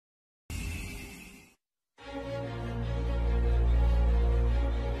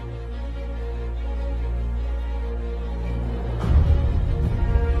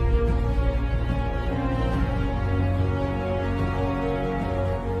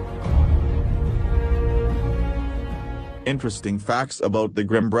Interesting facts about the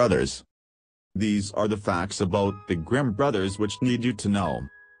Grimm brothers. These are the facts about the Grimm brothers which need you to know.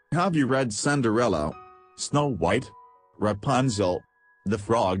 Have you read Cinderella, Snow White, Rapunzel, The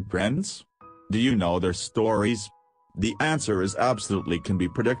Frog Prince? Do you know their stories? The answer is absolutely can be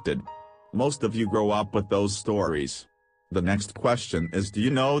predicted. Most of you grow up with those stories. The next question is, do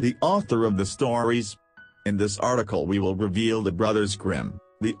you know the author of the stories? In this article we will reveal the brothers Grimm,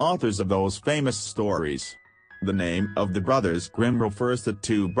 the authors of those famous stories. The name of the brothers Grimm refers to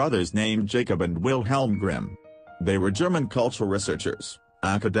two brothers named Jacob and Wilhelm Grimm. They were German cultural researchers,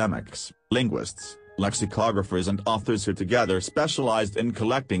 academics, linguists, lexicographers and authors who together specialized in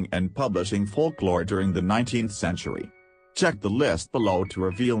collecting and publishing folklore during the 19th century. Check the list below to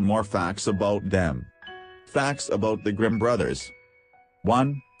reveal more facts about them. Facts about the Grimm brothers.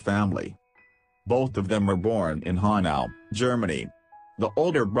 1. Family. Both of them were born in Hanau, Germany. The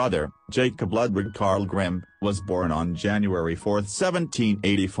older brother, Jacob Ludwig Karl Grimm, was born on January 4,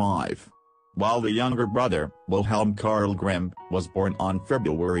 1785. While the younger brother, Wilhelm Karl Grimm, was born on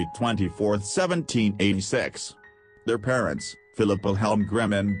February 24, 1786. Their parents, Philip Wilhelm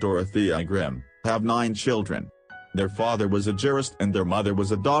Grimm and Dorothea Grimm, have 9 children. Their father was a jurist and their mother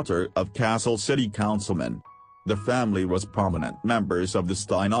was a daughter of Kassel city councilman. The family was prominent members of the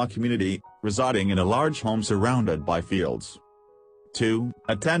Steinau community, residing in a large home surrounded by fields. 2.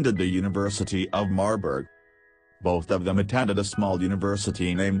 Attended the University of Marburg. Both of them attended a small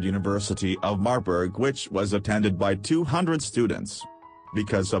university named University of Marburg which was attended by 200 students.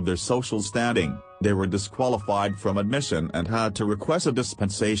 Because of their social standing, they were disqualified from admission and had to request a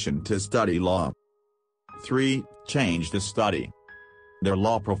dispensation to study law. 3. Changed to study. Their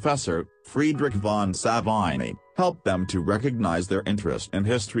law professor, Friedrich von Savigny, helped them to recognize their interest in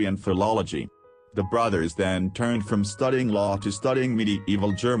history and philology. The brothers then turned from studying law to studying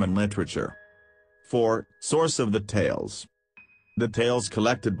medieval German literature. 4. Source of the tales. The tales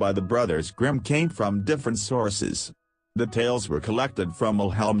collected by the brothers Grimm came from different sources. The tales were collected from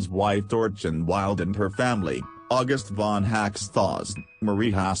Wilhelm's wife Dortchen Wild and her family, August von Haxthausen,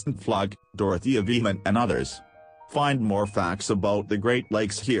 Marie Hastenflug, Dorothea Wiemann and others. Find more facts about the Great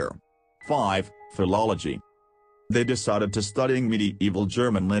Lakes here. 5. Philology. They decided to studying medieval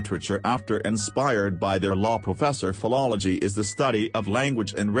German literature after inspired by their law professor. Philology is the study of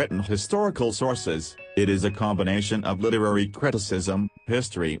language and written historical sources. It is a combination of literary criticism,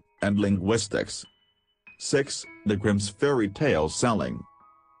 history, and linguistics. 6. The Grimm's fairy tale selling.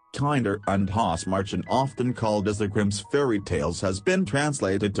 Kinder und Hausmärchen, often called as the Grimm's fairy tales, has been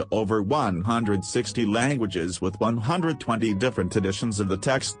translated to over 160 languages with 120 different editions of the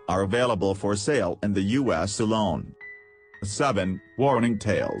text are available for sale in the US alone. 7. Warning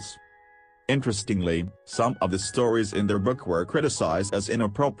tales. Interestingly, some of the stories in their book were criticized as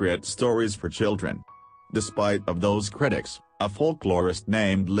inappropriate stories for children. Despite of those critics, a folklorist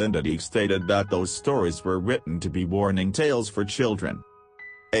named Linda D. stated that those stories were written to be warning tales for children.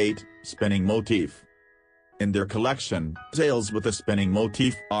 8. Spinning motif. In their collection, tales with a spinning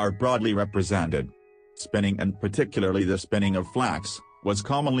motif are broadly represented. Spinning, and particularly the spinning of flax, was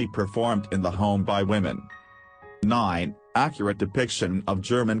commonly performed in the home by women. 9. Accurate depiction of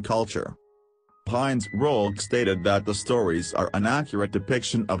German culture. Heinz Rolk stated that the stories are an accurate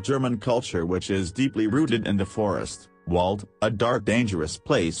depiction of German culture which is deeply rooted in the forest, walled, a dark dangerous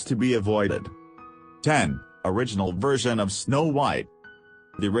place to be avoided. 10. Original version of Snow White.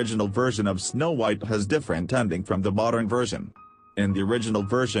 The original version of Snow White has different ending from the modern version. In the original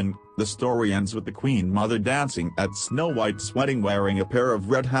version, the story ends with the Queen Mother dancing at Snow White's wedding wearing a pair of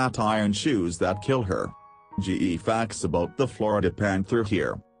red hat iron shoes that kill her. GE facts about the Florida Panther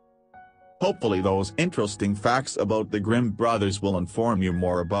here. Hopefully those interesting facts about the Grimm brothers will inform you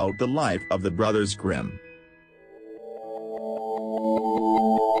more about the life of the brothers Grimm.